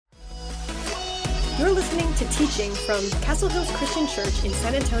You're listening to teaching from Castle Hills Christian Church in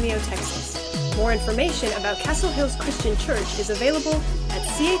San Antonio, Texas. More information about Castle Hills Christian Church is available at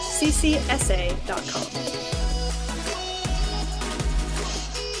chccsa.com.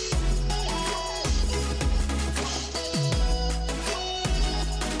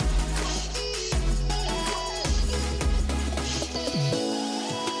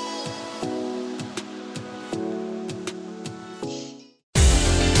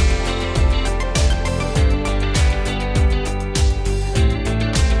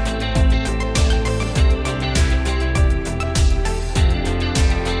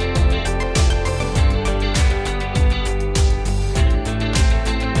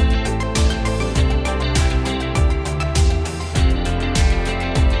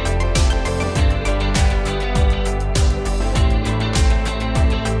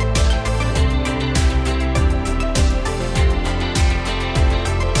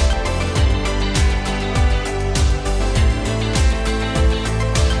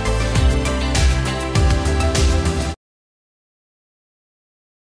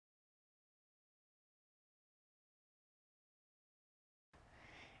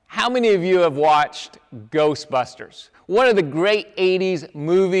 How many of you have watched Ghostbusters? One of the great 80s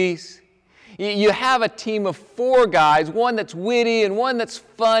movies. You have a team of 4 guys, one that's witty and one that's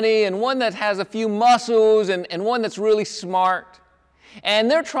funny and one that has a few muscles and one that's really smart. And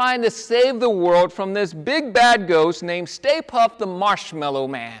they're trying to save the world from this big bad ghost named Stay Puft the Marshmallow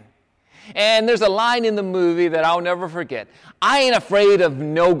Man. And there's a line in the movie that I'll never forget. I ain't afraid of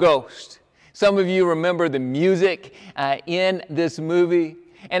no ghost. Some of you remember the music in this movie.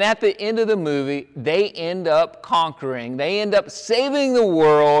 And at the end of the movie, they end up conquering. They end up saving the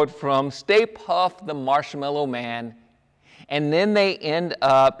world from Stay Puft the Marshmallow Man. And then they end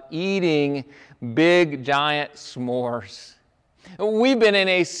up eating big, giant s'mores. We've been in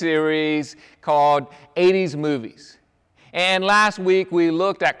a series called 80s Movies. And last week we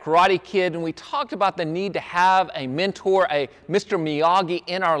looked at Karate Kid and we talked about the need to have a mentor, a Mr. Miyagi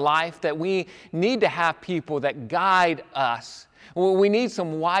in our life, that we need to have people that guide us. We need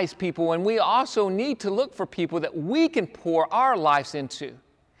some wise people, and we also need to look for people that we can pour our lives into.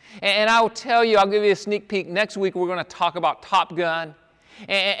 And I'll tell you, I'll give you a sneak peek. Next week we're going to talk about Top Gun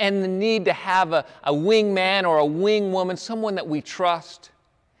and the need to have a wingman or a wingwoman, someone that we trust.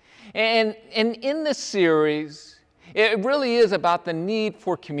 And in this series, it really is about the need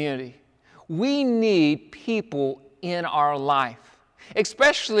for community. We need people in our life.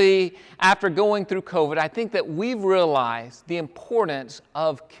 Especially after going through COVID, I think that we've realized the importance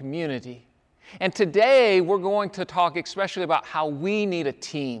of community. And today we're going to talk especially about how we need a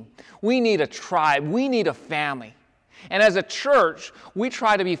team. We need a tribe. We need a family. And as a church, we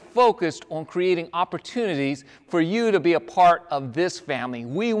try to be focused on creating opportunities for you to be a part of this family.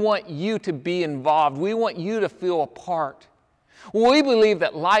 We want you to be involved. We want you to feel a part. We believe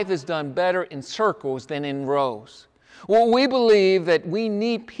that life is done better in circles than in rows. Well, we believe that we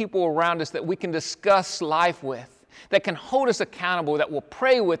need people around us that we can discuss life with, that can hold us accountable, that will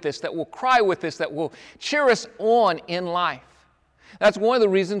pray with us, that will cry with us, that will cheer us on in life. That's one of the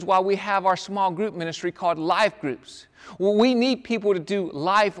reasons why we have our small group ministry called Life Groups. Well, we need people to do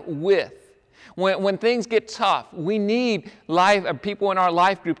life with. When things get tough, we need people in our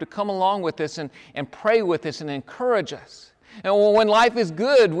life group to come along with us and pray with us and encourage us. And when life is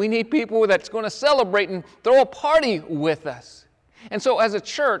good, we need people that's going to celebrate and throw a party with us. And so as a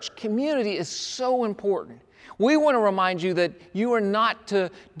church, community is so important. We want to remind you that you are not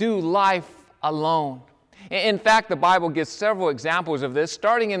to do life alone. In fact, the Bible gives several examples of this,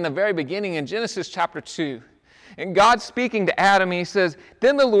 starting in the very beginning in Genesis chapter 2. And God speaking to Adam, he says,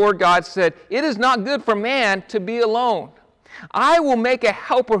 "Then the Lord God said, 'It is not good for man to be alone. I will make a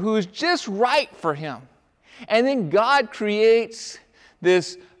helper who is just right for him.' And then God creates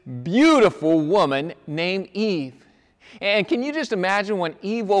this beautiful woman named Eve. And can you just imagine when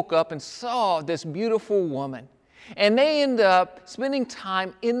Eve woke up and saw this beautiful woman? And they end up spending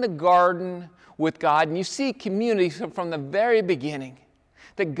time in the garden with God. And you see community from the very beginning.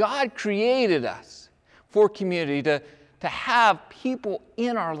 That God created us for community, to have people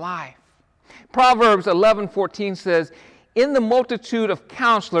in our life. Proverbs 11:14 says, "In the multitude of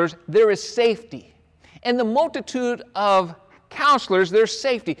counselors there is safety. In the multitude of counselors, there's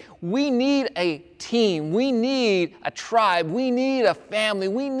safety." We need a team. We need a tribe. We need a family.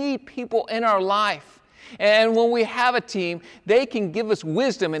 We need people in our life. And when we have a team, they can give us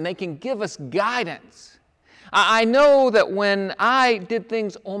wisdom and they can give us guidance. I know that when I did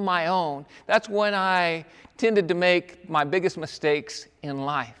things on my own, that's when I tended to make my biggest mistakes in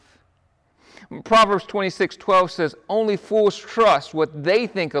life. Proverbs 26:12 says, "Only fools trust what they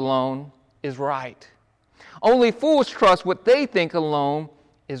think alone, is right. Only fools trust what they think alone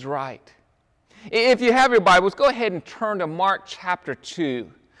is right. If you have your Bibles, go ahead and turn to Mark chapter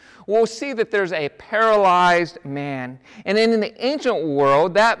 2. We'll see that there's a paralyzed man. And in the ancient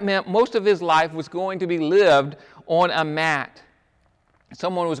world, that meant most of his life was going to be lived on a mat.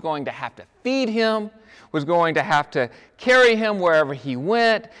 Someone was going to have to feed him, was going to have to carry him wherever he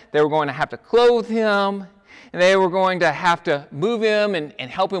went. They were going to have to clothe him. And they were going to have to move him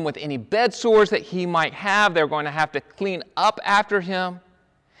and help him with any bed sores that he might have. They were going to have to clean up after him.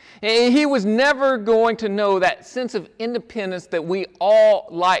 And he was never going to know that sense of independence that we all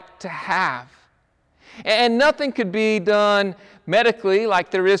like to have. And nothing could be done medically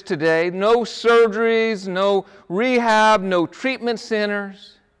like there is today. No surgeries, no rehab, no treatment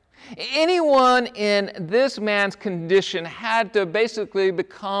centers. Anyone in this man's condition had to basically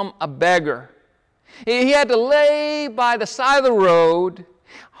become a beggar. He had to lay by the side of the road,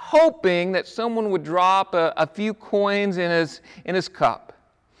 hoping that someone would drop a few coins in his cup.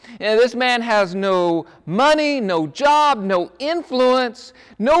 And this man has no money, no job, no influence,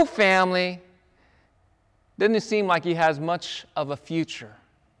 no family. Doesn't seem like he has much of a future.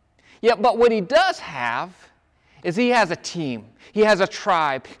 But what he does have is he has a team. He has a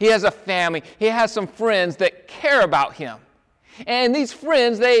tribe. He has a family. He has some friends that care about him. And these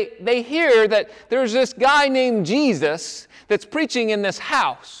friends, they hear that there's this guy named Jesus that's preaching in this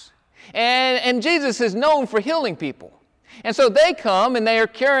house. And Jesus is known for healing people. And so they come and they are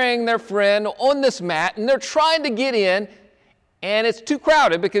carrying their friend on this mat and they're trying to get in, and it's too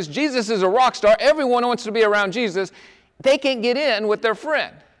crowded because Jesus is a rock star. Everyone wants to be around Jesus. They can't get in with their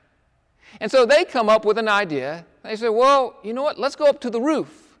friend. And so they come up with an idea. They say, well, you know what? Let's go up to the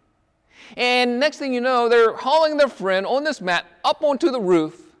roof. And next thing you know, they're hauling their friend on this mat up onto the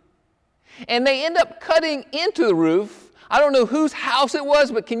roof, and they end up cutting into the roof. I don't know whose house it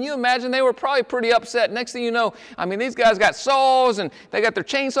was, but can you imagine? They were probably pretty upset. Next thing you know, these guys got saws and they got their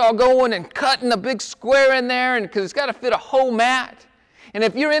chainsaw going and cutting a big square in there, and because it's got to fit a whole mat. And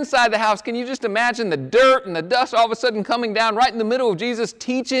if you're inside the house, can you just imagine the dirt and the dust all of a sudden coming down right in the middle of Jesus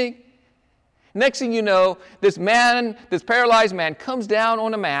teaching? Next thing you know, this paralyzed man comes down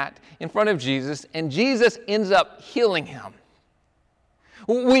on a mat in front of Jesus, and Jesus ends up healing him.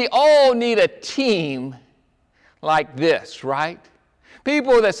 We all need a team like this, right?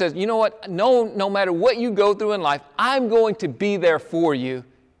 People that says, you know what, no matter what you go through in life, I'm going to be there for you.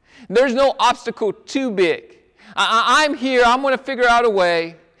 There's no obstacle too big. I'm here, I'm going to figure out a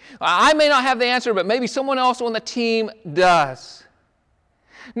way. I may not have the answer, but maybe someone else on the team does.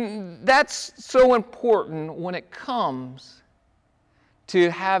 That's so important when it comes to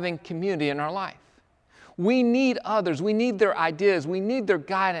having community in our life. We need others. We need their ideas. We need their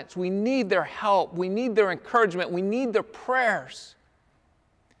guidance. We need their help. We need their encouragement. We need their prayers.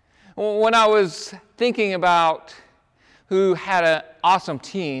 When I was thinking about who had an awesome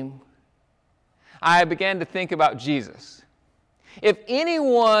team, I began to think about Jesus. If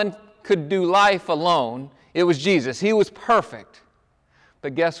anyone could do life alone, it was Jesus. He was perfect.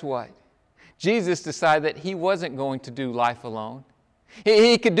 But guess what? Jesus decided that he wasn't going to do life alone.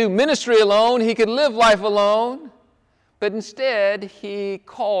 He could do ministry alone. He could live life alone. But instead, he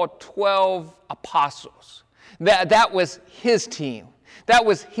called 12 apostles. That was his team. That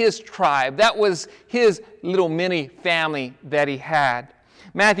was his tribe. That was his little mini family that he had.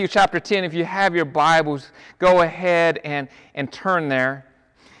 Matthew chapter 10, if you have your Bibles, go ahead and turn there.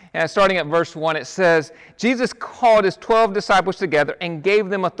 And starting at verse 1, it says, Jesus called his 12 disciples together and gave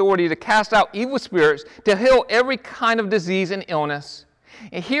them authority to cast out evil spirits, to heal every kind of disease and illness.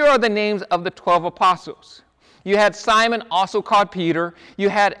 And here are the names of the 12 apostles. You had Simon, also called Peter. You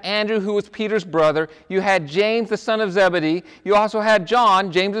had Andrew, who was Peter's brother. You had James, the son of Zebedee. You also had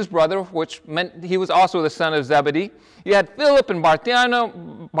John, James's brother, which meant he was also the son of Zebedee. You had Philip and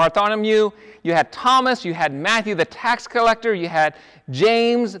Bartholomew. You had Thomas. You had Matthew, the tax collector. You had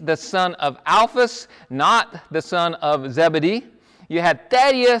James, the son of Alphaeus, not the son of Zebedee. You had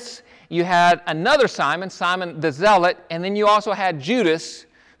Thaddeus. You had another Simon, Simon the Zealot. And then you also had Judas,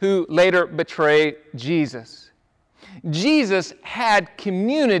 who later betrayed Jesus. Jesus had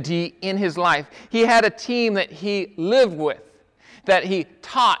community in his life. He had a team that he lived with, that he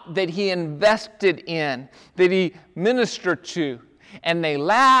taught, that he invested in, that he ministered to. And they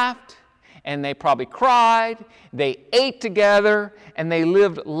laughed, and they probably cried, they ate together, and they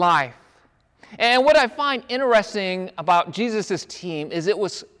lived life. And what I find interesting about Jesus' team is it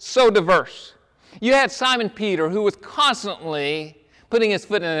was so diverse. You had Simon Peter, who was constantly putting his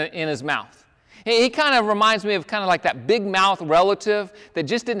foot in his mouth. He kind of reminds me of kind of like that big mouth relative that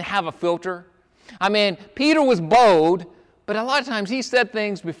just didn't have a filter. Peter was bold, But a lot of times he said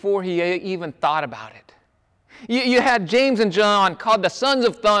things before he even thought about it. You had James and John called the sons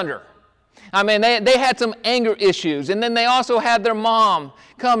of thunder. I mean, they had some anger issues. And then they also had their mom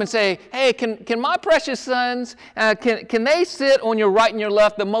come and say, hey, can my precious sons, can they sit on your right and your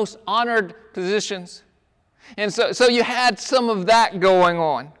left, the most honored positions? And so you had some of that going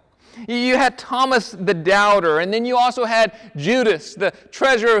on. You had Thomas the doubter, and then you also had Judas, the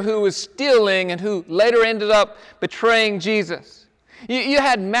treasurer who was stealing and who later ended up betraying Jesus. You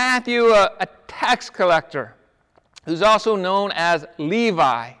had Matthew, a tax collector, who's also known as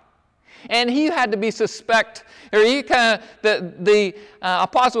Levi. And he had to be the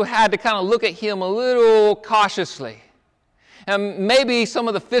apostle had to kind of look at him a little cautiously. And maybe some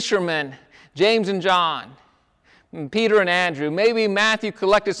of the fishermen, James and John, Peter and Andrew, maybe Matthew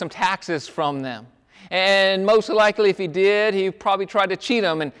collected some taxes from them. And most likely if he did, he probably tried to cheat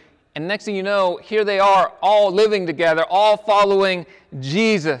them. And next thing you know, here they are all living together, all following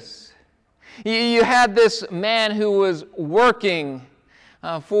Jesus. You had this man who was working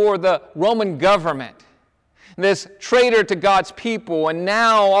for the Roman government, this traitor to God's people, and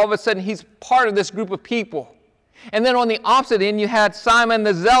now all of a sudden he's part of this group of people. And then on the opposite end, you had Simon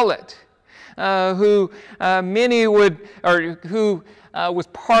the Zealot, who was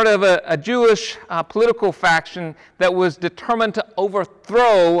part of a Jewish political faction that was determined to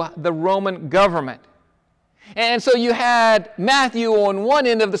overthrow the Roman government. And so you had Matthew on one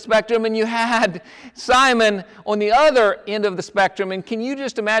end of the spectrum, and you had Simon on the other end of the spectrum. And can you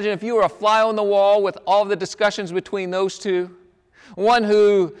just imagine if you were a fly on the wall with all the discussions between those two? One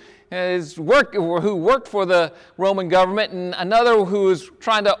who worked for the Roman government, and another who was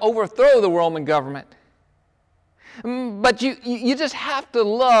trying to overthrow the Roman government. But you just have to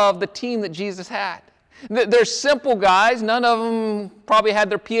love the team that Jesus had. They're simple guys. None of them probably had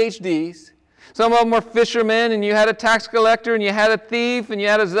their PhDs. Some of them were fishermen, and you had a tax collector, and you had a thief, and you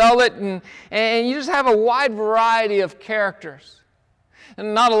had a zealot, and you just have a wide variety of characters.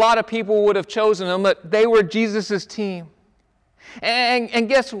 And not a lot of people would have chosen them, but they were Jesus' team. And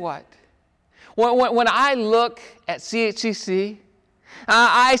guess what? When I look at CHCC,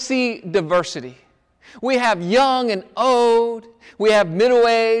 I see diversity. We have young and old. We have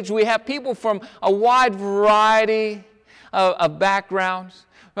middle-aged. We have people from a wide variety of backgrounds.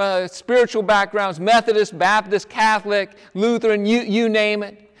 Spiritual backgrounds, Methodist, Baptist, Catholic, Lutheran, you name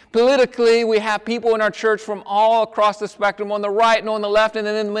it. Politically, we have people in our church from all across the spectrum, on the right and on the left and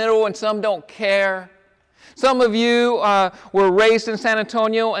in the middle, and some don't care. Some of you were raised in San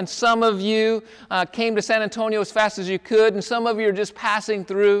Antonio, and some of you came to San Antonio as fast as you could, and some of you are just passing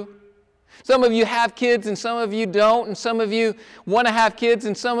through. Some of you have kids, and some of you don't, and some of you want to have kids,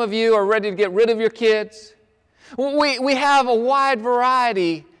 and some of you are ready to get rid of your kids. We have a wide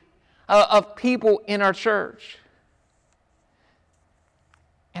variety of people in our church.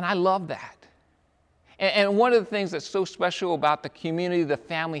 And I love that. And one of the things that's so special about the community, the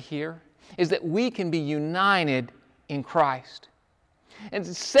family here, is that we can be united in Christ. And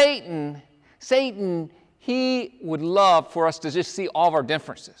Satan, he would love for us to just see all of our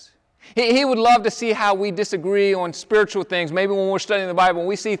differences. He would love to see how we disagree on spiritual things. Maybe when we're studying the Bible,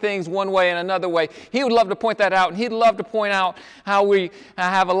 we see things one way and another way. He would love to point that out, and he'd love to point out how we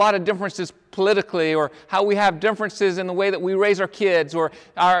have a lot of differences politically, or how we have differences in the way that we raise our kids, or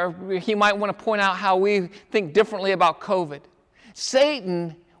he might want to point out how we think differently about COVID.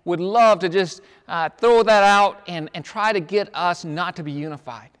 Satan would love to just throw that out and try to get us not to be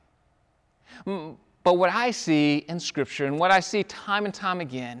unified. But what I see in Scripture, and what I see time and time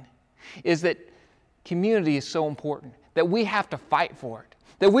again, is that community is so important, that we have to fight for it,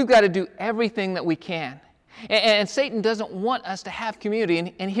 that we've got to do everything that we can. And Satan doesn't want us to have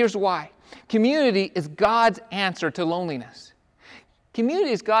community, and here's why. Community is God's answer to loneliness.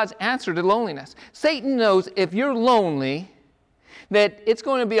 Community is God's answer to loneliness. Satan knows if you're lonely, that it's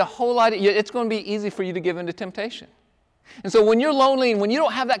going to be it's going to be easy for you to give in to temptation. And so when you're lonely and when you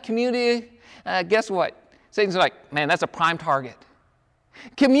don't have that community, guess what? Satan's like, man, that's a prime target.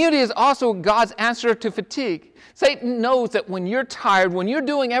 Community is also God's answer to fatigue. Satan knows that when you're tired, when you're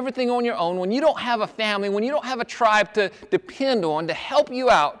doing everything on your own, when you don't have a family, when you don't have a tribe to depend on to help you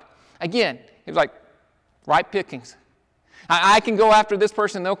out, again, he's like, ripe pickings. I can go after this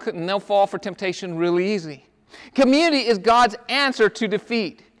person, and they'll fall for temptation really easy. Community is God's answer to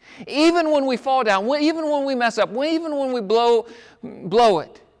defeat. Even when we fall down, even when we mess up, even when we blow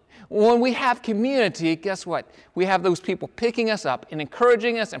it, when we have community, guess what? We have those people picking us up and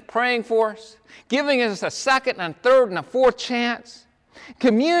encouraging us and praying for us, giving us a second and a third and a fourth chance.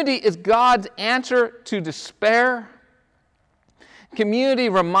 Community is God's answer to despair. Community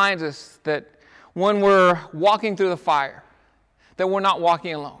reminds us that when we're walking through the fire, that we're not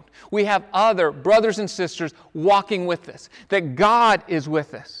walking alone. We have other brothers and sisters walking with us, that God is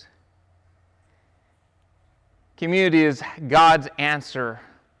with us. Community is God's answer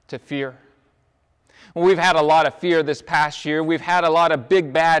to fear. Well, we've had a lot of fear this past year. We've had a lot of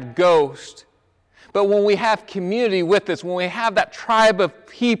big bad ghosts. But when we have community with us, when we have that tribe of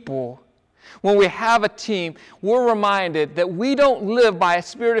people, when we have a team, we're reminded that we don't live by a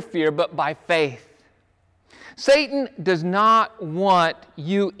spirit of fear, but by faith. Satan does not want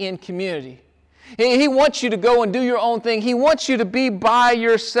you in community. He wants you to go and do your own thing. He wants you to be by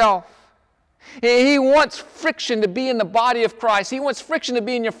yourself. He wants friction to be in the body of Christ. He wants friction to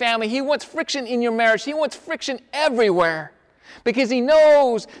be in your family. He wants friction in your marriage. He wants friction everywhere. Because he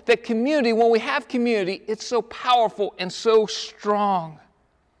knows that community, when we have community, it's so powerful and so strong.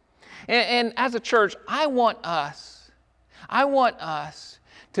 And as a church, I want us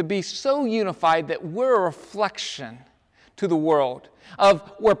to be so unified that we're a reflection to the world of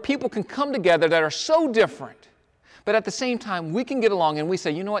where people can come together that are so different, but at the same time, we can get along and we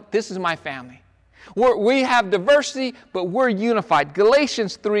say, you know what, this is my family. We have diversity, but we're unified.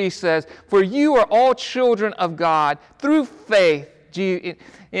 Galatians 3 says, for you are all children of God through faith in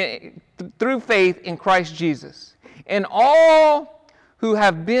Christ Jesus. And all who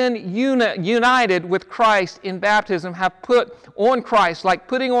have been united with Christ in baptism have put on Christ, like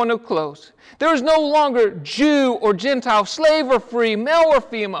putting on new clothes. There is no longer Jew or Gentile, slave or free, male or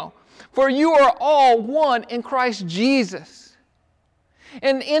female, for you are all one in Christ Jesus.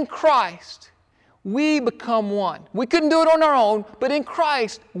 And in Christ, we become one. We couldn't do it on our own, but in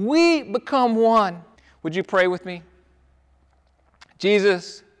Christ, we become one. Would you pray with me?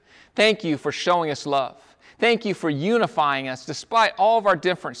 Jesus, thank you for showing us love. Thank you for unifying us despite all of our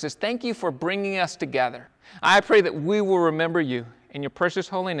differences. Thank you for bringing us together. I pray that we will remember you. In your precious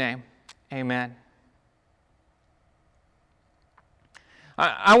holy name, amen.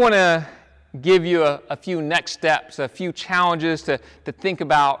 I want to give you a few next steps, a few challenges to think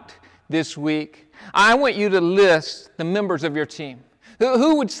about this week. I want you to list the members of your team.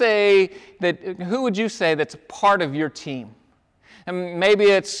 Who would you say that's a part of your team? And maybe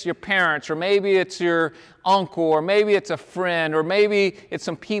it's your parents, or maybe it's your uncle, or maybe it's a friend, or maybe it's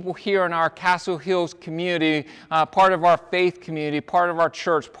some people here in our Castle Hills community, part of our faith community, part of our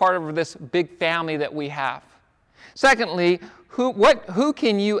church, part of this big family that we have. Secondly, who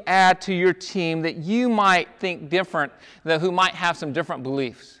can you add to your team that you might think different, who might have some different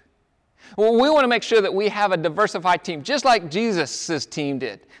beliefs? Well, we want to make sure that we have a diversified team, just like Jesus' team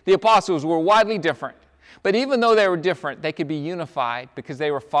did. The apostles were widely different. But even though they were different, they could be unified because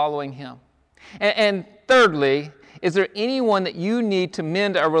they were following him. And thirdly, is there anyone that you need to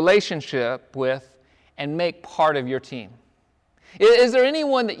mend a relationship with and make part of your team? Is there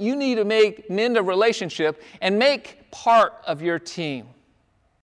anyone that you need to mend a relationship and make part of your team?